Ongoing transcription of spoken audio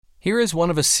Here is one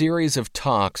of a series of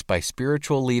talks by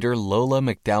spiritual leader Lola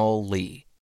McDowell Lee,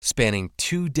 spanning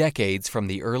 2 decades from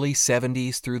the early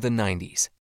 70s through the 90s.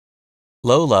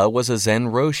 Lola was a Zen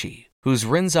Roshi, whose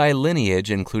Rinzai lineage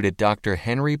included Dr.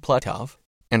 Henry Platov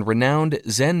and renowned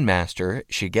Zen master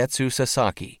Shigetsu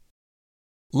Sasaki.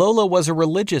 Lola was a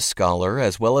religious scholar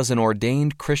as well as an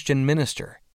ordained Christian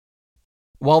minister.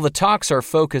 While the talks are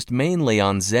focused mainly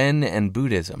on Zen and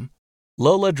Buddhism,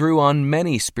 Lola drew on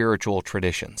many spiritual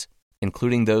traditions,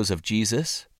 including those of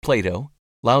Jesus, Plato,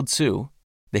 Lao Tzu,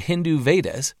 the Hindu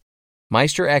Vedas,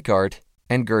 Meister Eckhart,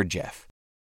 and Gurdjieff.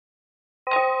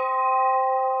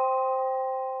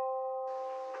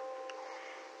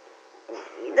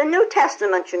 The New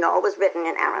Testament, was written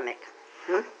in Aramaic.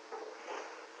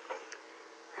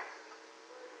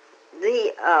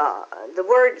 The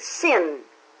word sin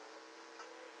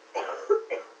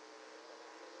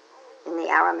in the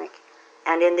Aramaic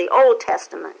and in the Old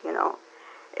Testament,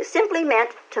 it simply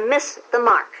meant to miss the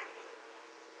mark.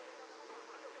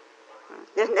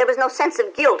 There was no sense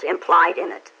of guilt implied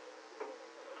in it.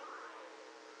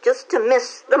 Just to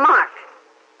miss the mark.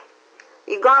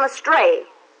 You've gone astray.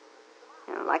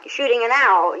 Like you're shooting an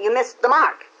arrow, you missed the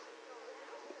mark.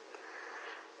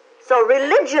 So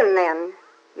religion then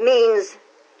means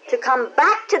to come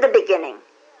back to the beginning.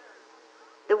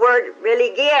 The word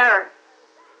religere,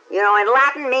 in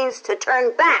Latin means to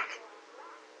turn back.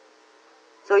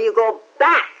 So you go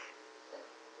back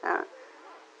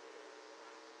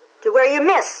to where you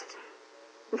missed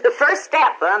the first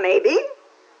step, maybe,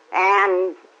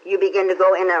 and you begin to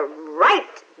go in a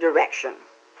right direction.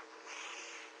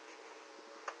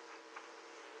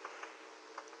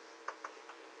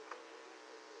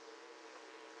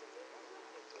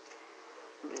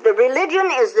 The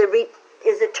religion is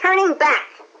the turning back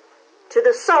to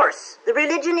the source. The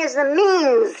religion is the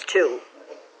means to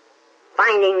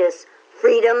finding this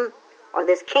freedom or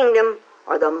this kingdom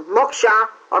or the moksha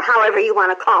or however you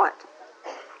want to call it.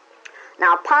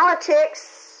 Now,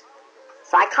 politics,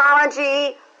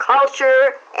 psychology,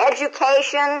 culture,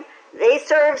 education, they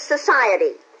serve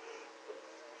society.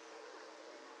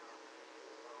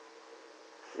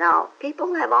 Now,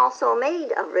 people have also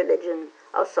made of religion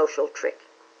a social trick.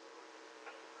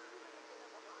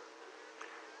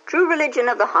 True religion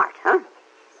of the heart,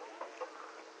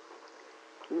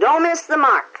 Don't miss the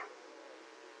mark.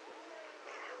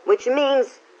 Which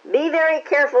means be very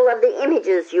careful of the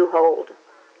images you hold.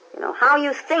 How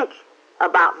you think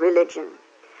about religion.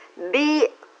 Be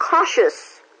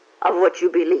cautious of what you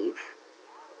believe.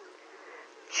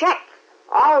 Check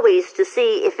always to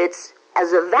see if it's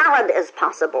as valid as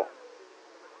possible.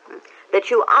 That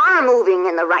you are moving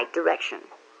in the right direction.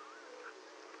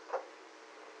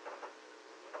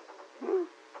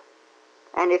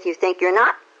 And if you think you're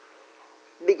not,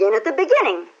 begin at the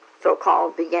beginning,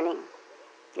 so-called beginning,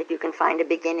 if you can find a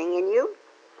beginning in you.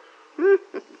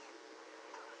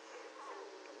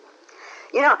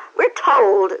 We're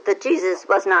told that Jesus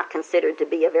was not considered to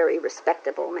be a very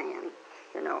respectable man,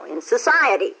 in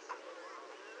society.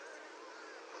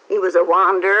 He was a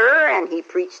wanderer, and he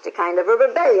preached a kind of a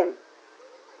rebellion.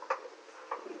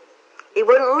 He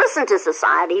wouldn't listen to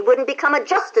society. He wouldn't become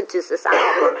adjusted to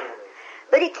society.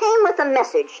 But he came with a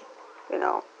message,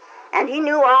 and he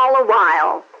knew all the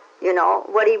while,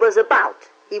 what he was about.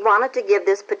 He wanted to give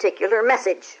this particular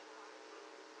message.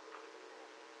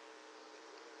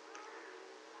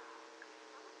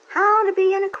 How to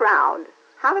be in a crowd,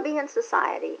 how to be in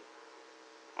society,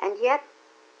 and yet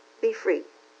be free.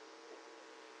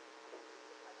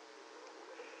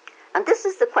 And this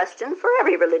is the question for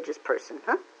every religious person,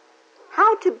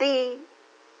 How to be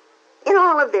in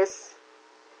all of this,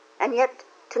 and yet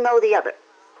to know the other.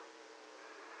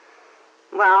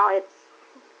 Well,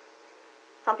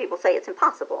 some people say it's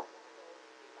impossible.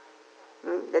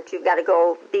 That you've got to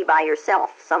go be by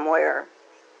yourself somewhere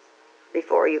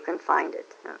before you can find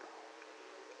it.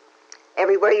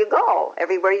 Everywhere you go,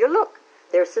 everywhere you look,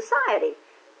 there's society.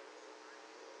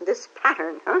 This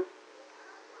pattern,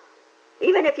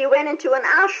 Even if you went into an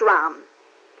ashram,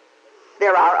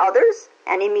 there are others,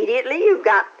 and immediately you've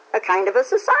got a kind of a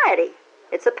society.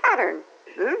 It's a pattern.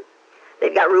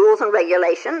 They've got rules and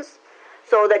regulations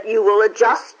so that you will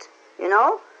adjust,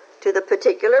 to the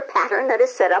particular pattern that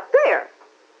is set up there.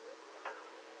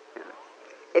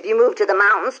 If you move to the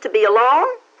mountains to be alone,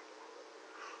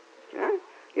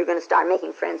 you're going to start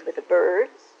making friends with the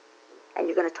birds, and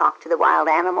you're going to talk to the wild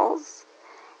animals,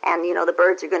 and, the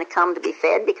birds are going to come to be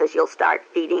fed because you'll start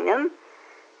feeding them,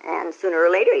 and sooner or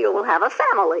later you will have a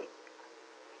family.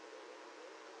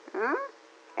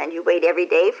 And you wait every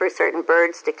day for certain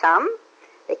birds to come.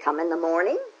 They come in the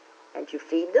morning, and you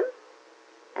feed them.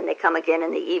 And they come again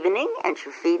in the evening, and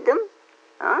you feed them.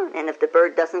 And if the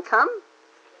bird doesn't come,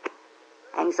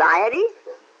 anxiety.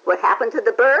 What happened to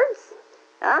the birds?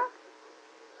 That's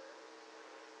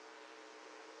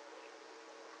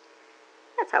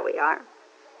how we are.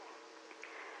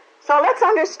 So let's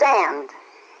understand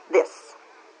this.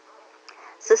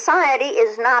 Society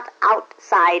is not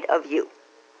outside of you.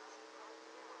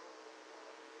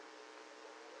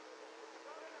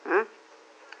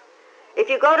 If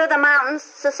you go to the mountains,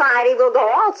 society will go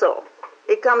also.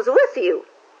 It comes with you.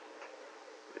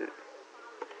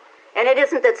 And it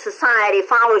isn't that society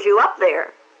follows you up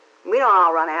there. We don't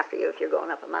all run after you if you're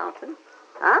going up a mountain.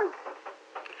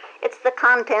 It's the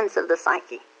contents of the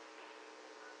psyche.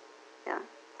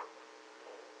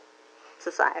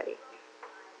 Society.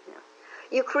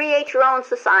 You create your own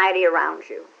society around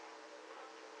you.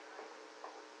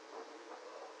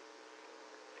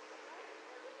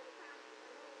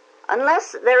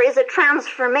 Unless there is a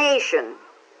transformation,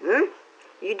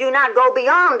 you do not go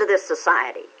beyond this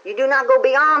society. You do not go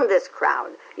beyond this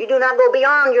crowd. You do not go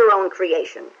beyond your own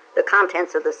creation, the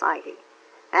contents of the psyche.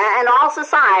 And all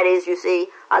societies, you see,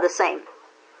 are the same.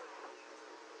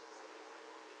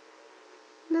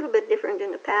 A little bit different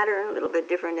in the pattern, a little bit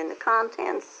different in the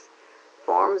contents.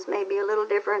 Forms may be a little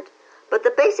different, but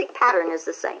the basic pattern is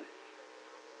the same.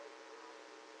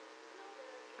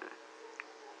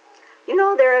 You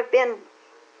know, there have been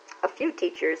a few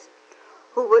teachers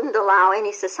who wouldn't allow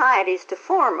any societies to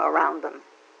form around them.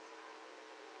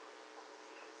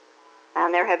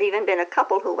 And there have even been a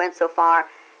couple who went so far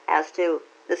as to,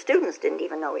 the students didn't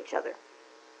even know each other.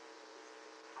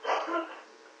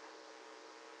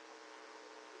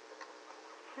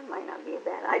 That might not be a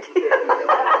bad idea.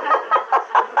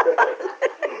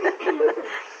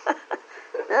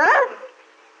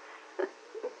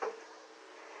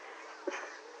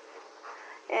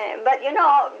 But, you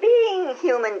know, being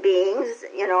human beings,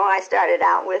 you know, I started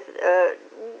out with,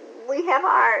 we have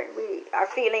our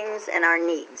feelings and our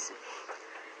needs.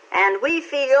 And we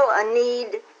feel a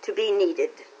need to be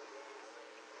needed.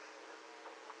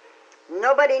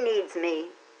 Nobody needs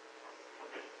me.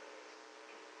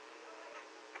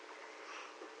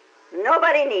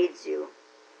 Nobody needs you.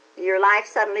 Your life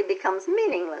suddenly becomes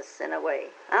meaningless in a way,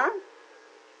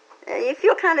 You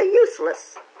feel kind of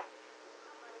useless.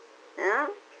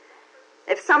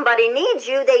 If somebody needs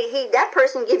you, that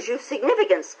person gives you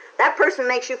significance. That person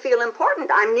makes you feel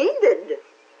important. I'm needed.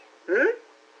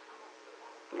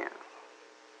 Yeah.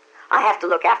 I have to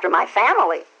look after my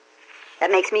family.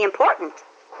 That makes me important.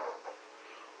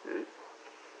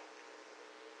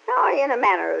 No, in a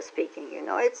manner of speaking, you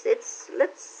know,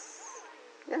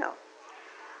 you know.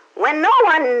 When no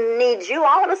one needs you,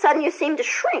 all of a sudden you seem to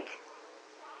shrink.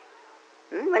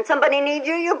 When somebody needs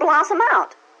you, you blossom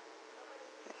out.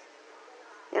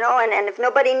 You know, and if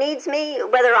nobody needs me,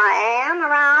 whether I am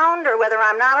around or whether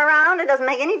I'm not around, it doesn't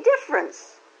make any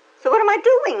difference. So what am I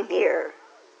doing here?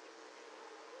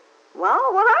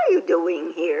 Well, what are you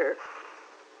doing here?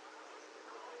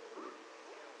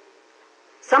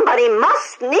 Somebody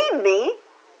must need me.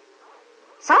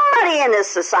 Somebody in this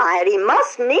society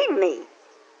must need me.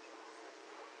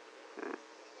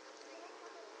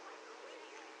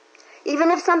 Even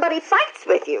if somebody fights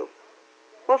with you.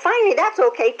 Well, finally, that's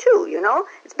okay, too, you know.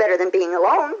 It's better than being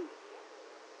alone.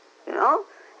 You know.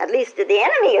 At least the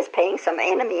enemy is paying some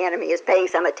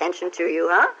attention to you,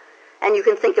 And you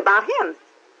can think about him.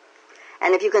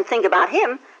 And if you can think about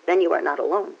him, then you are not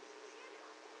alone.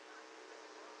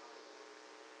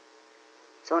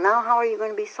 So now how are you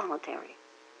going to be solitary?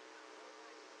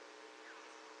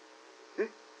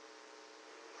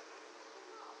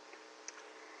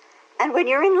 And when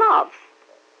you're in love,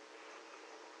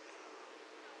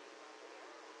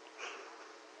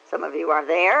 some of you are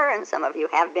there, and some of you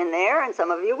have been there, and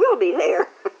some of you will be there.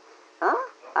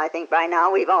 I think by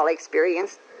now we've all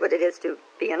experienced what it is to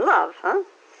be in love,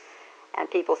 And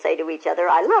people say to each other,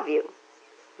 I love you.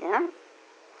 Yeah?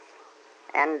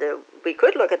 And we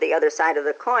could look at the other side of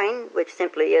the coin, which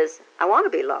simply is, I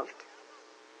want to be loved.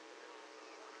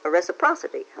 A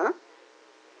reciprocity,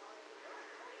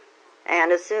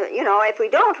 And you know, if we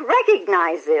don't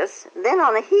recognize this, then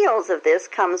on the heels of this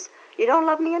comes, you don't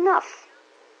love me enough.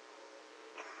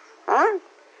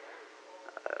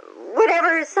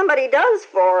 Whatever somebody does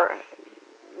for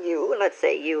you, let's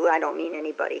say you, I don't mean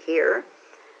anybody here,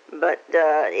 but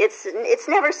it's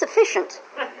never sufficient.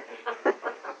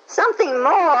 Something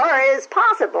more is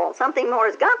possible. Something more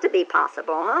has got to be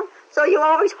possible, So you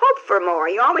always hope for more.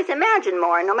 You always imagine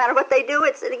more. And no matter what they do,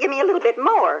 it's give me a little bit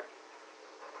more.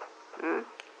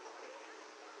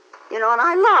 You know, and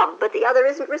I love, but the other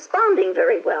isn't responding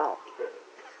very well.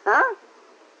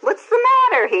 What's the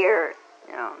matter here?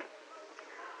 You know.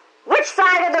 Which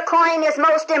side of the coin is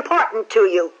most important to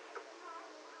you?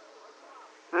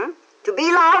 To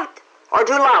be loved or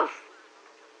to love?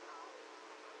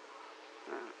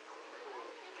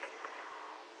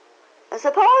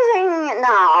 Supposing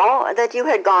now that you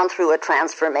had gone through a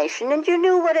transformation and you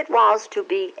knew what it was to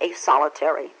be a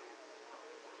solitary.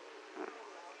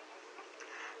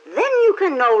 Then you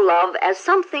can know love as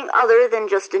something other than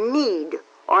just a need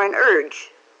or an urge.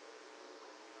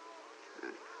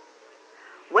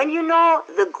 When you know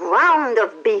the ground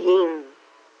of being,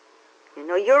 you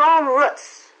know your own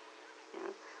roots,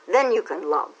 then you can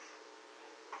love.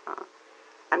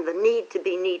 And the need to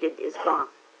be needed is gone.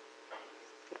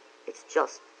 It's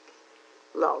just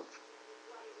love.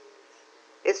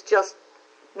 It's just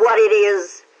what it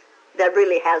is that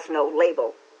really has no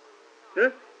label.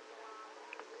 But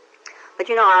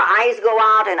you know, our eyes go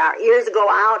out and our ears go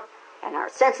out and our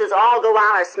senses all go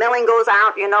out, our smelling goes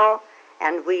out, you know,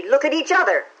 and we look at each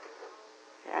other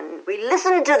and we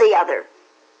listen to the other.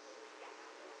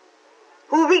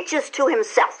 Who reaches to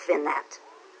himself in that?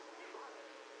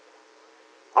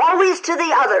 Always to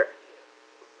the other.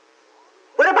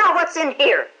 What about what's in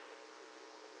here?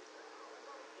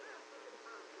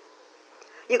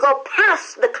 You go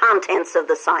past the contents of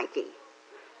the psyche.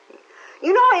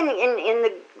 You know, in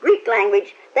the Greek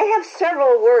language, they have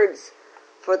several words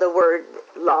for the word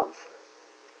love.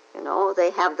 You know,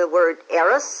 they have the word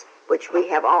eros, which we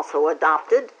have also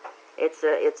adopted. It's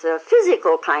a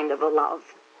physical kind of a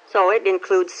love. So it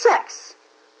includes sex.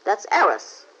 That's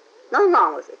eros. Nothing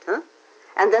wrong with it, huh?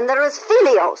 And then there is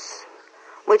philios,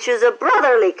 which is a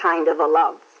brotherly kind of a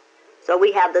love. So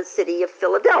we have the city of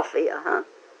Philadelphia, huh?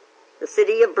 The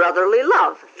city of brotherly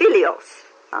love, philios,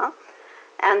 huh?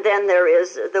 And then there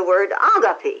is the word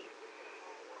agape,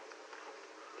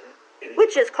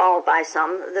 which is called by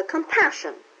some the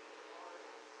compassion.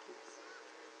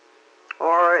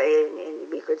 Or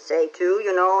we could say too,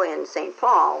 you know, in St.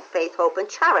 Paul, faith, hope, and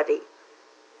charity.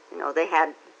 You know, they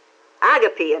had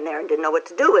agape in there and didn't know what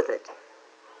to do with it.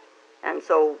 And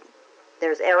so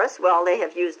there's eros. Well, they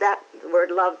have used that the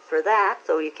word love for that,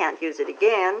 so you can't use it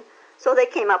again. So they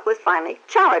came up with finally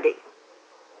charity.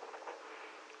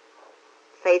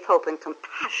 Faith, hope, and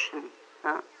compassion.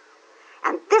 Huh?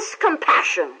 And this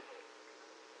compassion,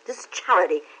 this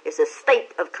charity, is a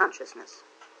state of consciousness.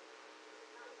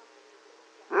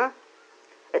 Huh?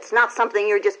 It's not something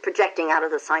you're just projecting out of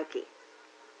the psyche.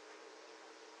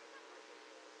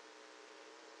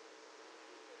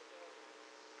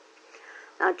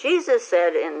 Now, Jesus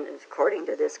said, according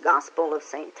to this Gospel of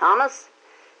St. Thomas,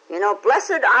 you know,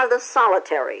 blessed are the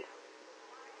solitary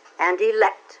and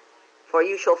elect, for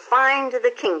you shall find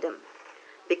the kingdom,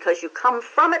 because you come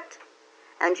from it,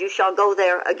 and you shall go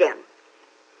there again.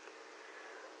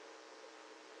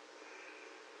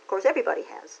 Of course, everybody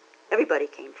has. Everybody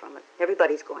came from it.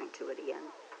 Everybody's going to it again.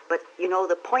 But, you know,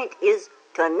 the point is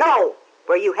to know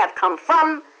where you have come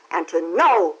from and to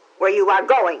know where you are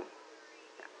going.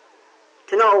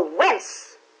 To know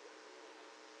whence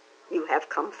you have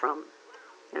come from.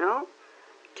 You know?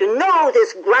 To know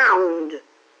this ground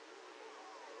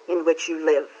in which you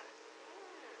live.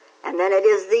 And then it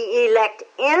is the elect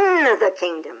in the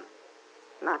kingdom.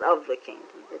 Not of the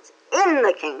kingdom. It's in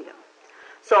the kingdom.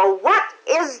 So what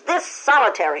is this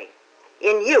solitary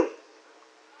in you?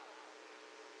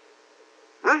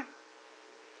 Huh?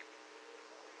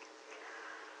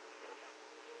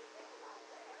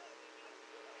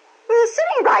 Well, it's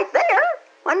sitting right there.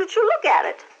 Why don't you look at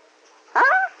it?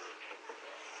 Huh?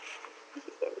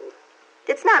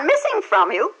 It's not missing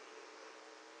from you.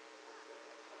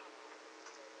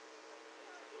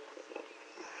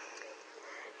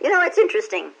 You know, it's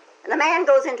interesting. The man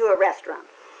goes into a restaurant.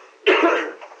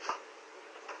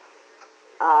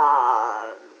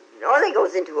 Or he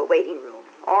goes into a waiting room.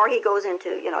 Or he goes into,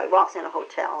 you know, he walks in a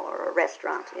hotel or a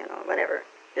restaurant, you know, whatever.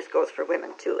 This goes for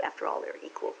women, too. After all, they're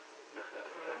equal.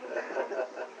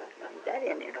 Keep that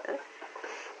in there. Huh?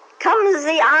 Comes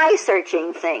the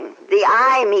eye-searching thing. The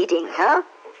eye-meeting, huh?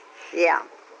 Yeah.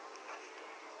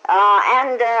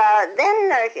 And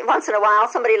then once in a while,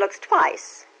 somebody looks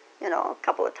twice. You know, a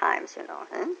couple of times, you know.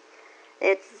 Huh?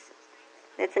 It's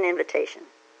an invitation.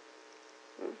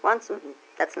 Once,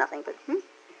 that's nothing but,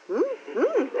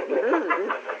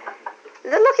 The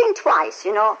looking twice,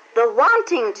 you know, the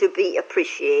wanting to be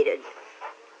appreciated,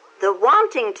 the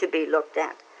wanting to be looked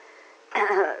at,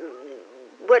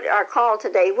 what are called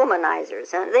today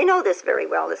womanizers. And they know this very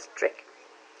well, this trick,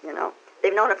 you know.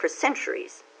 They've known it for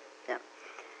centuries. Yeah.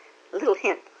 A little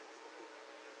hint.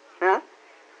 Huh?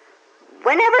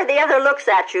 Whenever the other looks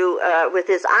at you with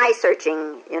his eye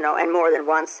searching, you know, and more than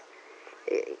once,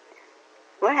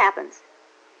 what happens?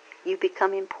 You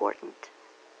become important.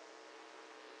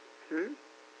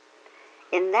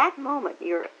 In that moment,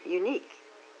 you're unique.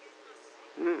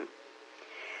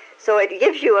 So it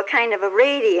gives you a kind of a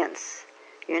radiance.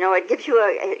 It gives you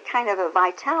a kind of a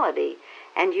vitality.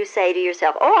 And you say to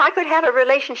yourself, oh, I could have a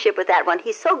relationship with that one.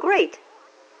 He's so great.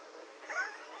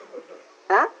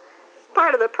 Huh?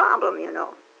 Part of the problem,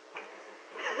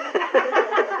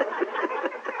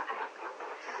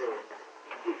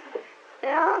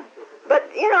 Yeah. But,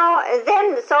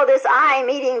 then, so this I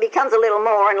meeting becomes a little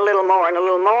more and a little more and a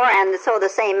little more, and so the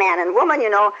same man and woman,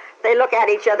 they look at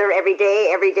each other every day,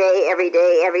 every day, every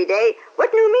day, every day.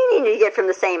 What new meaning do you get from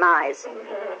the same eyes?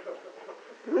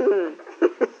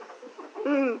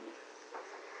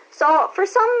 So, for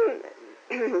some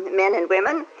men and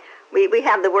women, we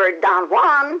have the word Don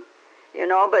Juan,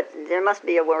 but there must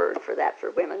be a word for that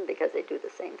for women because they do the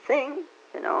same thing,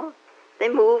 They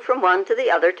move from one to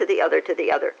the other, to the other, to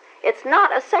the other. It's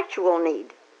not a sexual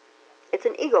need. It's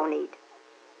an ego need.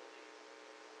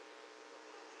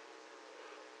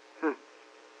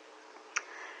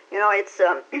 It's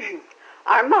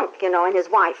our monk, and his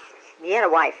wife. He had a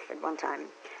wife at one time.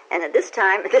 And at this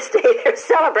day, they're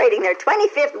celebrating their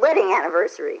 25th wedding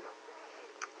anniversary.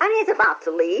 And he's about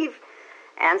to leave.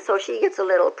 And so she gets a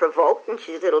little provoked and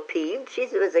she's a little peeved. She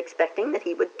was expecting that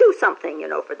he would do something,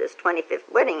 for this 25th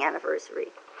wedding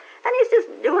anniversary. And he's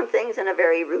just doing things in a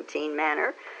very routine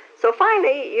manner. So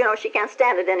finally, she can't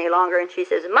stand it any longer, and she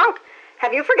says, Monk,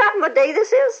 have you forgotten what day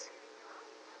this is?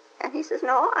 And he says,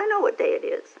 no, I know what day it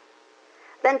is.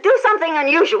 Then do something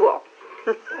unusual.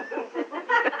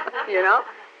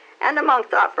 And the monk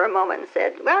thought for a moment and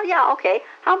said, well, yeah, okay,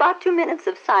 how about 2 minutes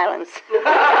of silence?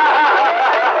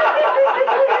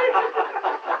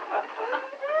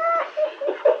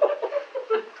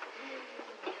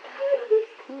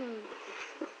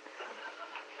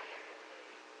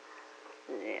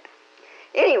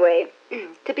 Anyway,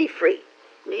 to be free,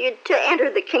 to enter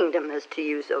the kingdom is to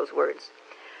use those words.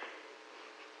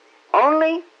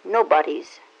 Only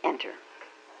nobodies enter.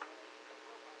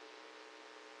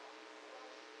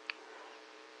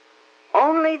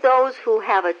 Only those who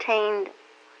have attained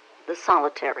the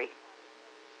solitary.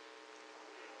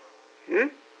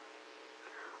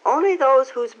 Only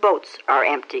those whose boats are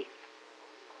empty.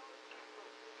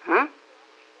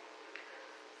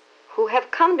 Who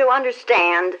have come to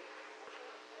understand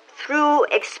through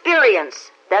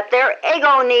experience that their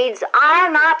ego needs are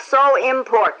not so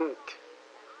important.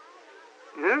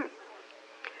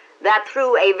 That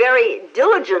through a very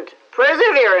diligent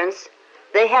perseverance,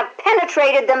 they have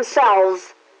penetrated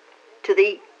themselves to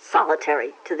the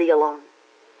solitary, to the alone.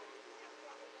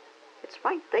 It's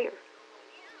right there.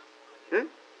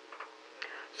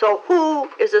 So who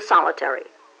is a solitary?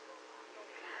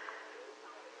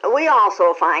 We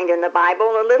also find in the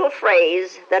Bible a little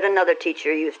phrase that another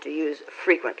teacher used to use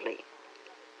frequently.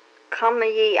 Come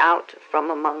ye out from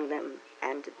among them,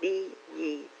 and be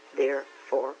ye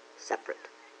therefore separate.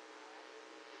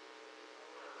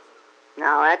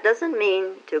 Now, that doesn't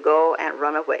mean to go and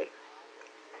run away.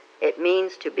 It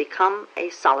means to become a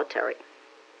solitary.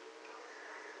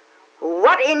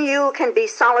 What in you can be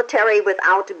solitary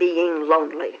without being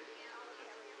lonely?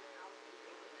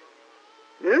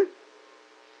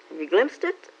 Have you glimpsed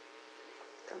it?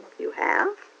 Some of you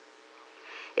have.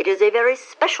 It is a very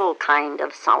special kind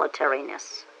of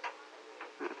solitariness.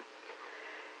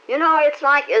 It's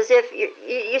like as if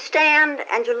you stand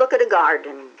and you look at a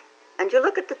garden, and you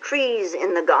look at the trees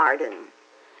in the garden,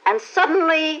 and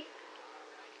suddenly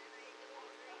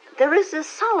there is this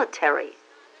solitary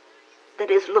that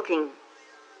is looking,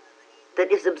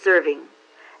 that is observing,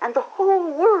 and the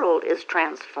whole world is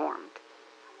transformed.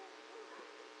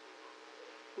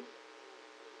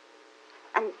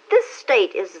 And this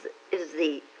state is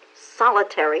the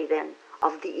solitary, then,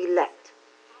 of the elect.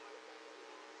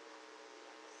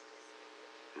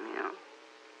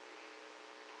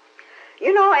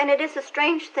 And it is a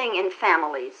strange thing in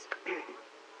families.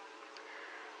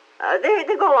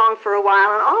 They go along for a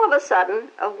while, and all of a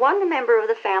sudden, one member of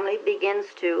the family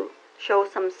begins to show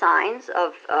some signs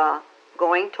of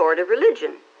going toward a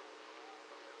religion.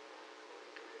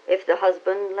 If the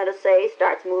husband, let us say,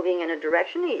 starts moving in a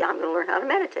direction, I'm going to learn how to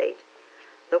meditate.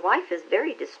 The wife is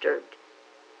very disturbed.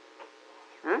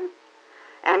 And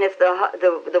if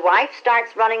the wife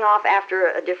starts running off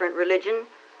after a different religion,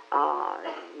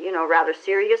 rather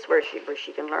serious, where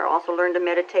she can also learn to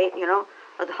meditate,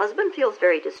 the husband feels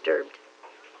very disturbed.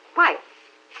 Why?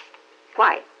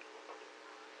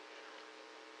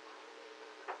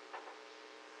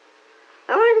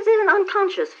 Oh, it is an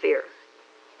unconscious fear,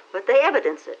 but they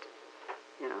evidence it,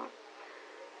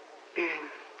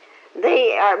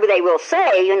 they will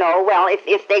say, well,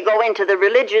 if they go into the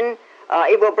religion,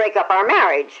 it will break up our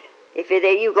marriage. If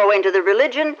you go into the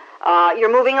religion,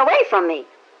 you're moving away from me.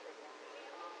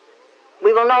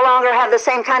 We will no longer have the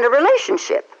same kind of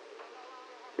relationship.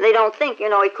 They don't think,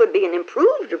 it could be an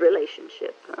improved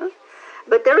relationship. Huh?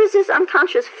 But there is this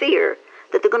unconscious fear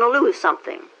that they're going to lose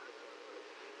something.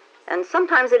 And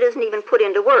sometimes it isn't even put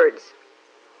into words.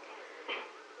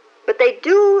 But they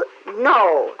do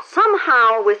know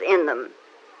somehow within them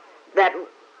that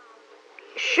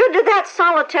should that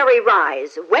solitary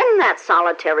rise, when that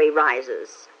solitary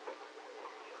rises,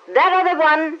 that other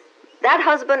one, that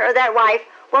husband or that wife,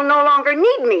 will no longer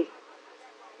need me.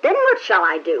 Then what shall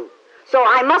I do? So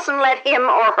I mustn't let him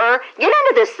or her get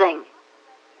into this thing.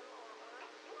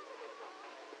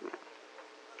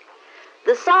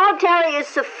 The solitary is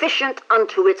sufficient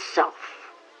unto itself.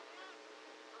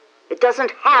 It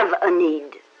doesn't have a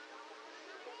need.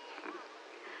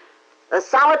 A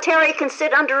solitary can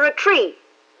sit under a tree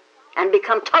and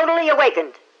become totally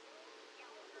awakened.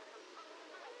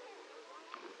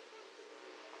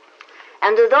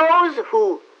 And to those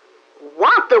who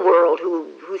want the world,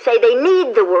 who say they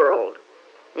need the world,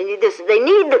 they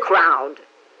need the crowd,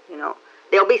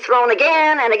 they'll be thrown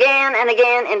again and again and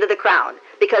again into the crowd,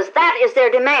 because that is their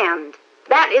demand.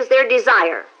 That is their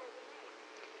desire.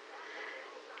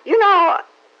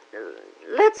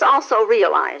 Let's also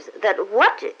realize that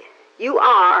what you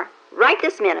are right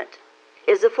this minute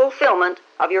is the fulfillment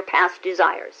of your past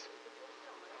desires.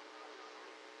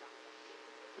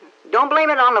 Don't blame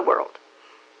it on the world.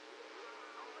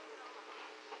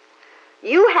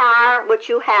 You are what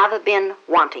you have been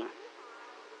wanting.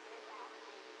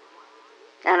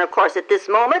 And of course, at this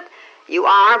moment, you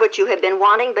are what you have been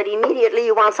wanting, but immediately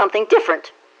you want something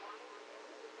different.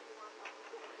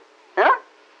 Huh?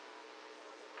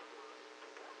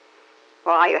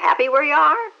 Well, are you happy where you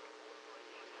are?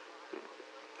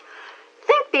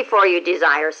 Think before you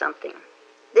desire something.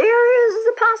 There is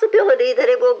the possibility that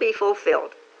it will be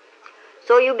fulfilled.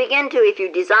 So you begin to, if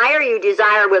you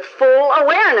desire with full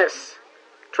awareness.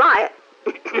 Try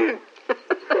it.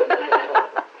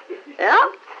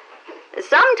 Yeah?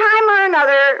 Sometime or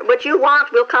another, what you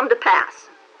want will come to pass.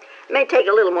 It may take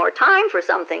a little more time for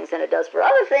some things than it does for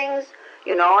other things,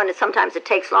 and sometimes it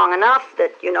takes long enough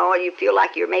that, you feel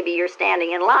like you're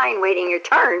standing in line waiting your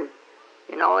turn,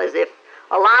 as if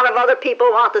a lot of other people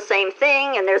want the same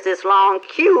thing, and there's this long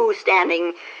queue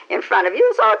standing in front of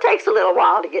you, so it takes a little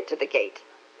while to get to the gate.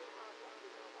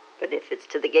 But if it's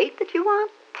to the gate that you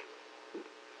want,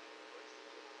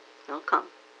 it'll come.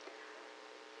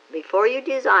 Before you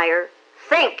desire,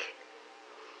 think.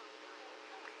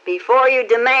 Before you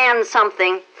demand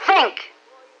something, think.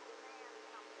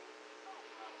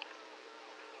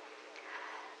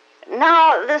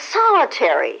 Now, the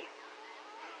solitary.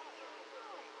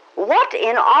 What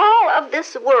in all of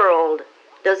this world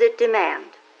does it demand?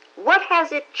 What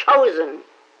has it chosen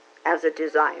as a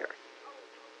desire?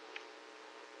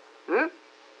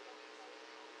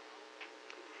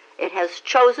 It has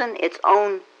chosen its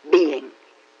own being.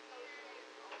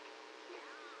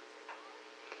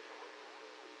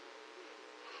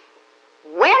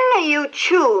 When you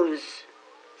choose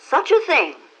such a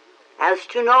thing as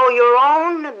to know your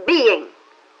own being,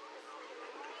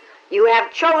 you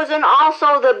have chosen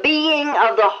also the being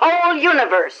of the whole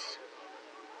universe.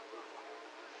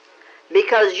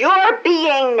 Because your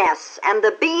beingness and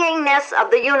the beingness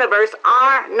of the universe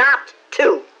are not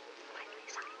two.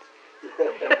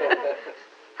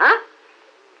 Huh?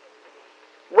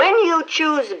 When you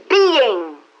choose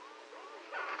being,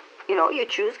 you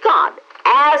choose God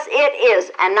as it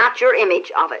is and not your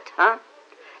image of it. Huh?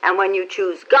 And when you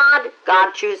choose God,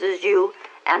 God chooses you,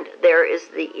 and there is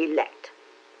the elect.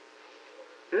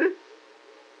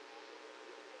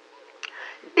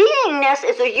 Beingness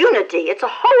is a unity, it's a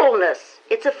wholeness,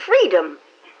 it's a freedom.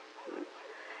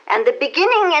 And the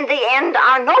beginning and the end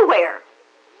are nowhere.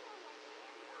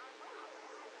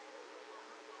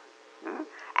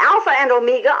 Alpha and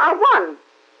Omega are one.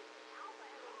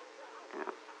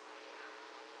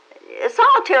 A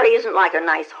solitary isn't like a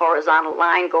nice horizontal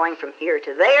line going from here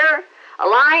to there. A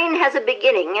line has a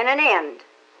beginning and an end.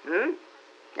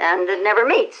 And it never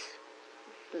meets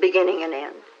beginning and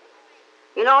end.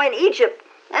 In Egypt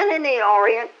and in the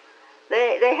Orient,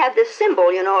 they had this symbol,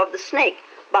 of the snake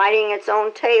biting its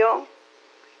own tail.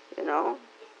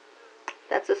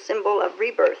 That's a symbol of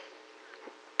rebirth.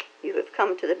 You have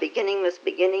come to the beginningless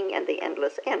beginning and the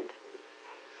endless end.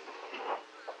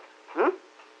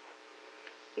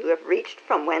 You have reached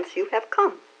from whence you have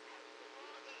come.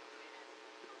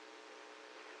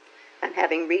 And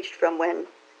having reached from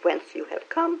whence you have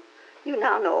come, you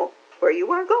now know where you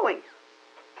are going.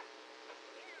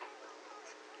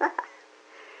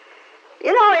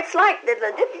 It's like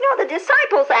the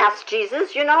disciples asked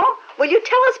Jesus, will you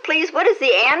tell us, please, what is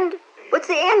the end? What's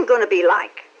the end going to be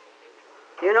like?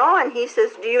 And he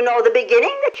says, do you know the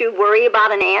beginning that you worry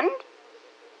about an end?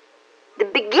 The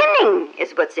beginning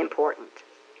is what's important.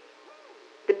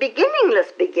 The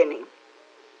beginningless beginning.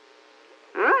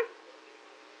 Huh?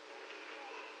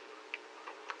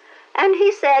 And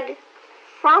he said,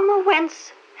 from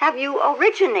whence have you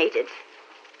originated?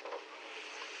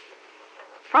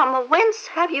 From whence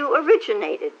have you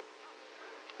originated?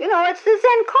 It's the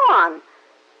Zen koan.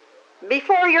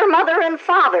 Before your mother and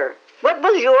father, what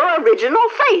was your original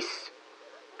face?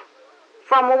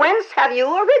 From whence have you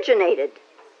originated?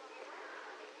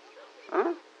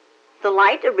 The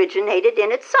light originated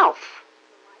in itself.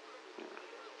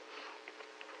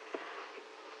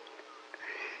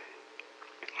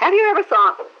 Have you ever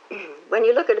thought, when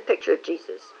you look at a picture of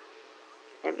Jesus,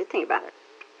 ever think about it,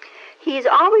 he's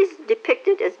always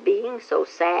depicted as being so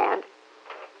sad.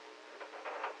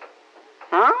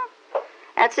 Huh?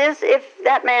 That's as if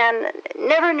that man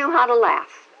never knew how to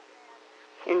laugh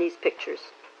in these pictures.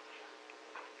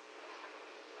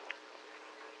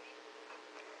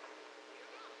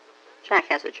 Jack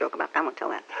has a joke about that. I won't tell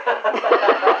that.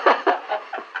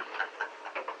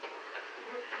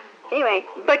 Anyway,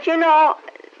 but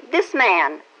this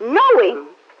man, knowing,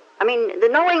 the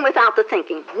knowing without the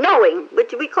thinking, knowing,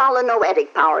 which we call the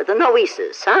noetic power, the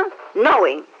noesis,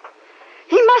 knowing.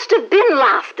 He must have been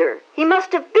laughter. He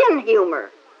must have been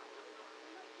humor.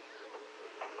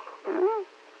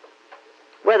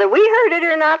 Whether we heard it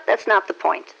or not, that's not the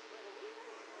point.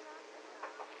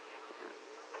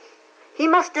 He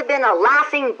must have been a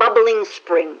laughing, bubbling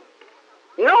spring.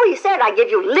 He said, I give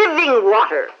you living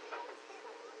water.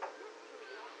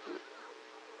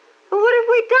 But what have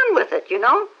we done with it,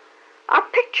 Our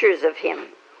pictures of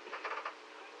him.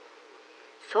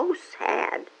 So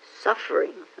sad,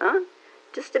 suffering,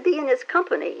 Just to be in his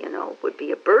company, would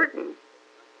be a burden.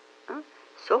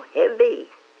 So heavy,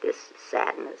 this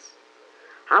sadness.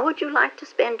 How would you like to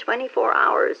spend 24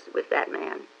 hours with that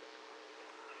man?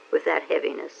 With that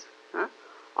heaviness?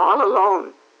 All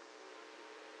alone.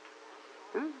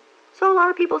 So a lot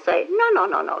of people say,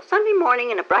 no. Sunday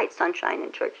morning in a bright sunshine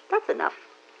in church, that's enough.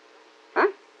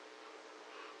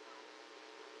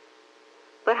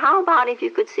 But how about if you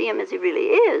could see him as he really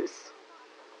is?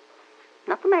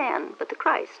 Not the man, but the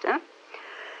Christ. And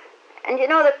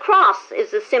the cross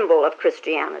is the symbol of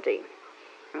Christianity.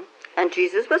 And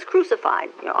Jesus was crucified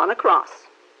on a cross.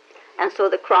 And so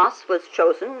the cross was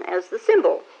chosen as the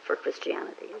symbol for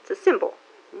Christianity. It's a symbol.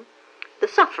 The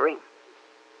suffering.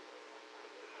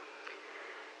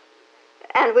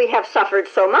 And we have suffered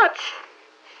so much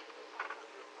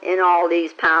in all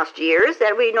these past years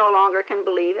that we no longer can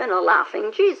believe in a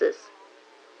laughing Jesus.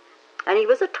 And he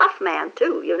was a tough man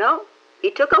too,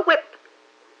 He took a whip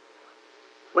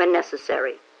when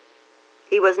necessary.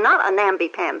 He was not a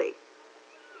namby-pamby.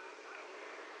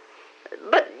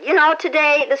 But,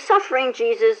 today the suffering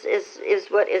Jesus is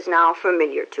what is now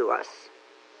familiar to us.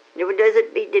 Did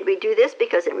we do this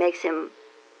because it makes him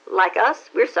like us?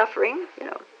 We're suffering,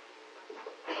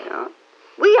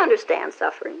 We understand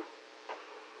suffering.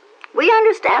 We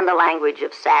understand the language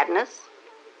of sadness.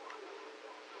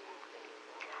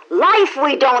 Life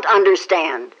we don't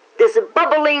understand. This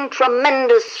bubbling,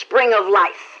 tremendous spring of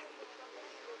life.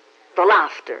 The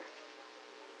laughter.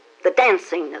 The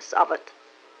dancingness of it.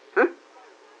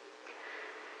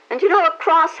 And a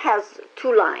cross has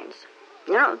two lines.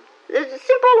 There's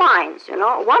simple lines,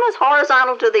 One is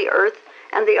horizontal to the earth,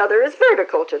 and the other is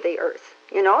vertical to the earth,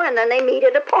 and then they meet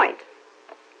at a point.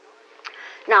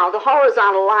 Now, the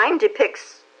horizontal line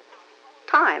depicts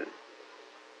time.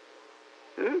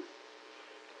 The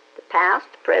past,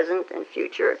 present, and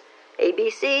future.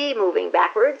 ABC, moving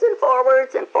backwards and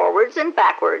forwards and forwards and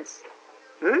backwards.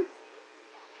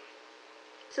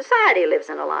 Society lives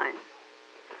in a line.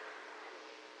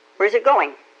 Where's it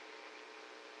going?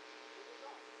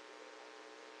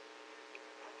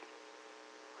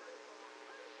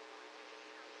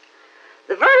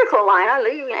 The vertical line, I'll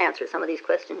let you answer some of these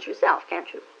questions yourself,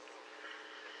 can't you?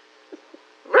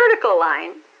 Vertical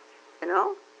line,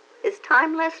 is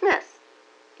timelessness,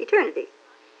 eternity.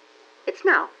 It's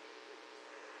now.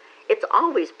 It's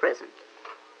always present.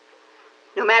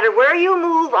 No matter where you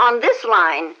move on this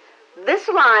line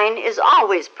is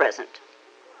always present.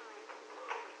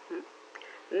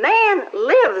 Man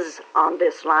lives on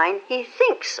this line. He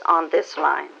thinks on this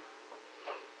line.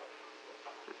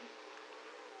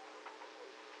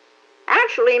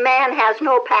 Actually, man has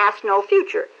no past, no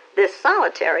future. This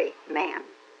solitary man.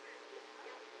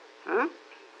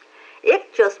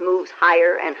 It just moves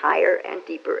higher and higher and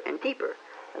deeper,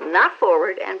 not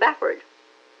forward and backward.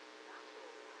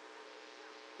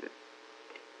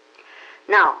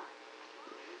 Now,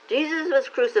 Jesus was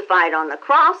crucified on the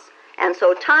cross, and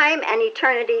so time and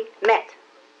eternity met.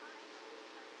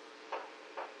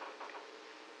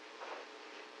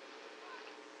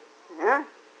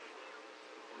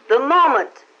 The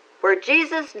moment where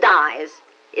Jesus dies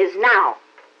is now.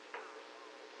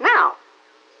 Now.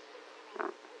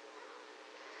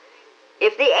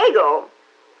 If the ego,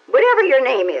 whatever your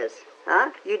name is,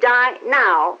 you die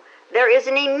now, there is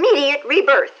an immediate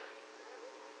rebirth.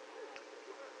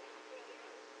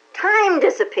 Time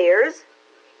disappears,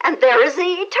 and there is the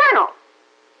eternal.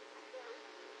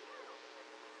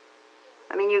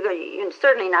 I mean, you're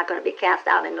certainly not going to be cast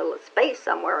out into space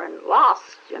somewhere and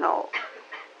lost,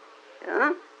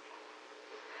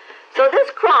 So this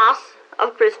cross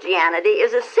of Christianity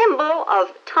is a symbol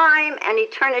of time and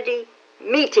eternity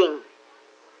meeting.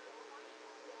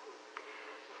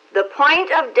 The point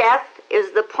of death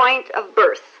is the point of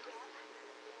birth.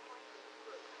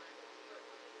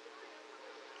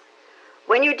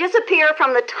 When you disappear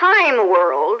from the time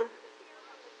world,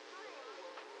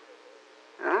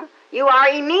 you are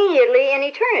immediately in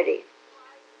eternity.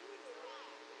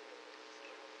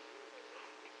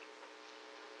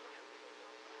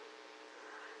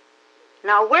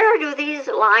 Now, where do these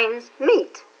lines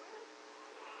meet?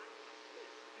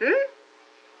 Where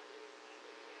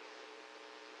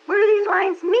do these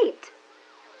lines meet?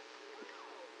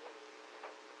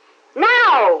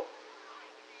 Now!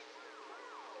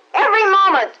 Every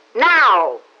moment,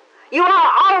 now! You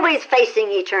are always facing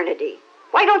eternity.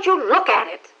 Why don't you look at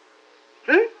it?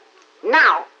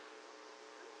 Now!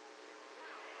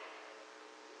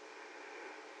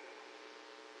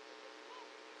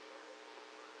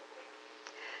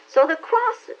 So the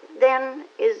cross, then,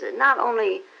 is not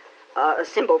only a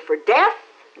symbol for death,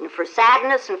 and for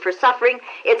sadness, and for suffering.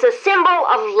 It's a symbol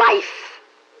of life.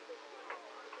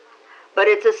 But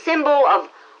it's a symbol of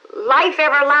life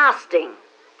everlasting,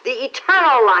 the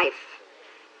eternal life,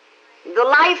 the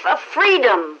life of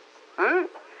freedom.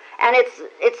 And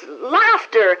it's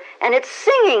laughter, and it's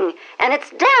singing, and it's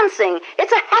dancing.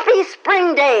 It's a happy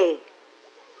spring day.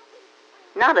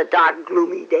 Not a dark,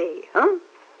 gloomy day, Why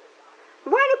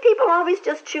do people always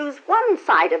just choose one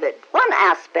side of it, one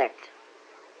aspect?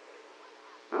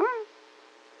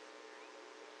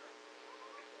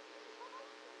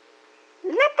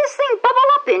 Let this thing bubble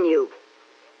up in you,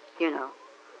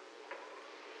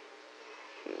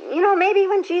 maybe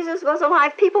when Jesus was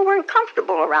alive, people weren't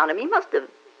comfortable around him. He must have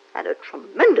had a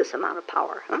tremendous amount of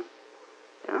power,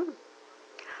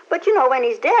 But, when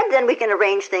he's dead, then we can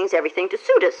arrange everything to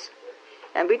suit us.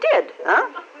 And we did,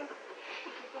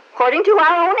 According to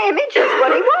our own image is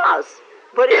what he was.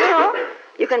 But,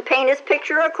 you can paint his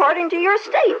picture according to your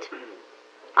state.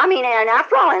 I mean, and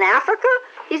after all, in Africa,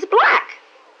 he's black.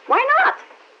 Why not?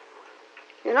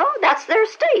 That's their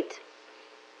state.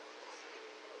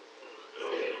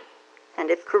 And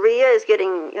if Korea is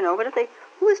getting,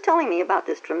 who was telling me about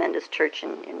this tremendous church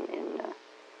in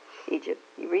Egypt?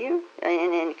 Were you?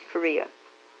 In Korea.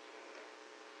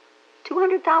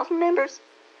 200,000 members?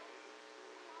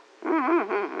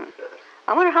 I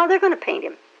wonder how they're going to paint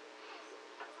him.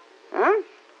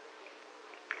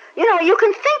 You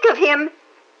can think of him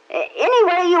any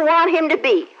way you want him to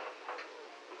be.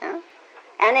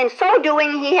 And in so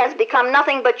doing, he has become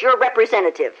nothing but your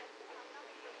representative.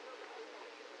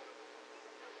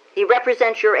 He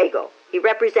represents your ego. He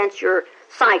represents your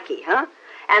psyche,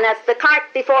 And that's the cart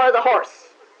before the horse.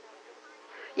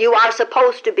 You are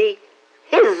supposed to be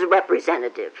his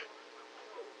representative.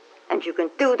 And you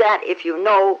can do that if you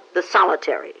know the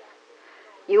solitary.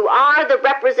 You are the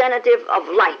representative of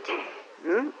light,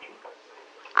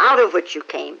 out of which you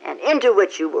came and into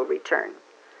which you will return.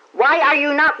 Why are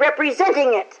you not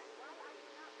representing it?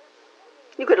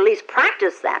 You could at least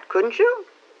practice that, couldn't you?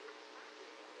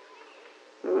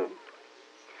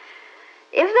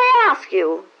 If they ask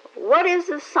you, what is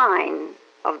the sign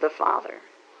of the Father?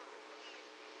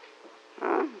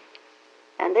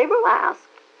 And they will ask,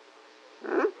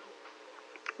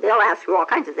 they'll ask you all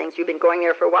kinds of things. You've been going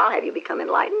there for a while. Have you become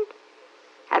enlightened?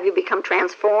 Have you become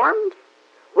transformed?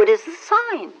 What is the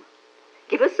sign?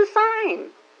 Give us a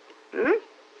sign.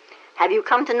 Have you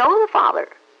come to know the Father?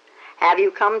 Have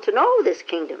you come to know this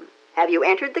kingdom? Have you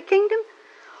entered the kingdom?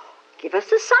 Give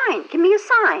us a sign. Give me a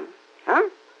sign.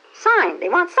 Sign. They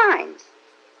want signs.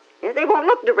 They won't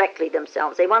look directly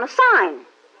themselves. They want a sign.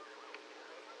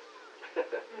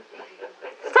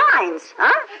 Signs,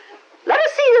 Let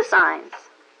us see the signs.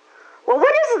 Well,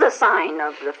 what is the sign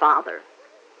of the Father?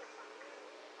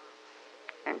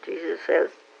 Jesus says,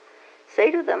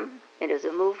 say to them, it is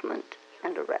a movement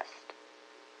and a rest.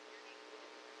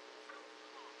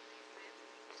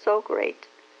 So great.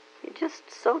 It's just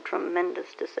so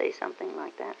tremendous to say something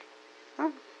like that.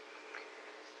 Huh?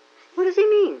 What does he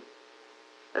mean?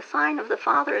 The sign of the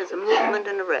Father is a movement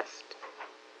and a rest.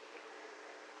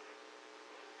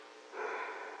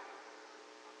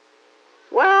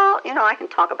 Well, I can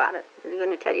talk about it. I'm going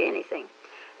to tell you anything.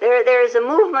 There is a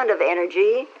movement of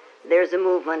energy. There's a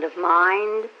movement of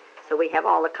mind. So we have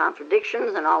all the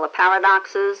contradictions and all the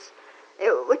paradoxes,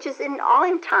 which is all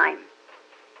in time.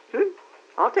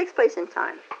 All takes place in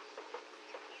time.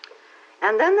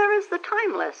 And then there is the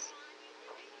timeless.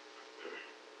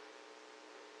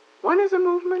 One is a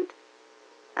movement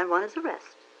and one is a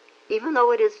rest, even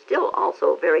though it is still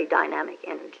also very dynamic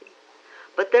energy.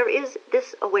 But there is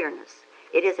this awareness.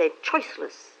 It is a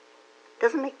choiceless,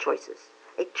 doesn't make choices,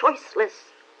 a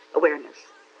choiceless awareness.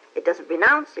 It doesn't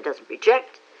renounce, it doesn't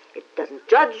reject, it doesn't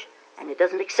judge, and it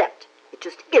doesn't accept. It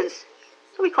just is.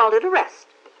 So we call it a rest.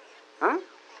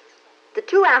 The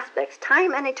two aspects,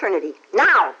 time and eternity,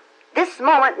 now, this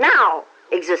moment now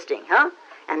existing,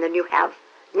 And then you have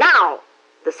now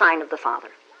the sign of the Father,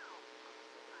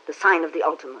 the sign of the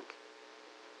ultimate.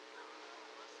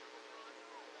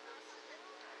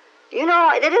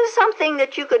 It is something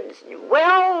that you could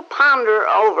well ponder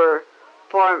over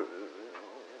for a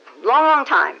long, long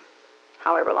time,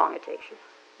 however long it takes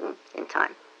you in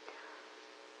time.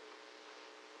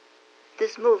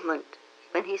 This movement,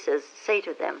 when he says, say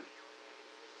to them,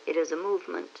 it is a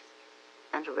movement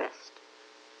and a rest.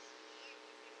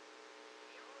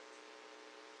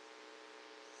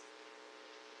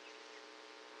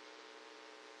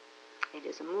 It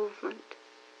is a movement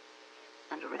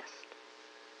and a rest.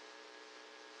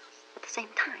 At the same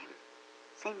time,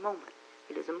 same moment,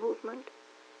 it is a movement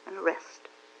and a rest.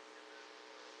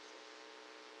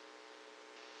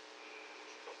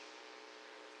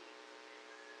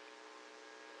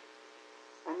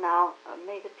 And now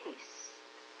may the peace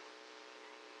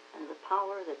and the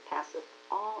power that passeth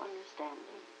all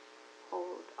understanding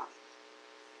hold us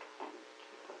and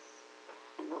keep us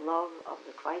in the love of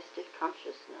the Christed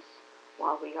consciousness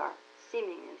while we are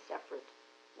seemingly separate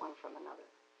one from another.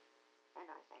 And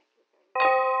I thank you very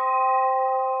much.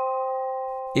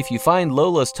 If you find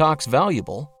Lola's talks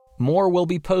valuable, more will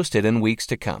be posted in weeks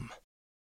to come.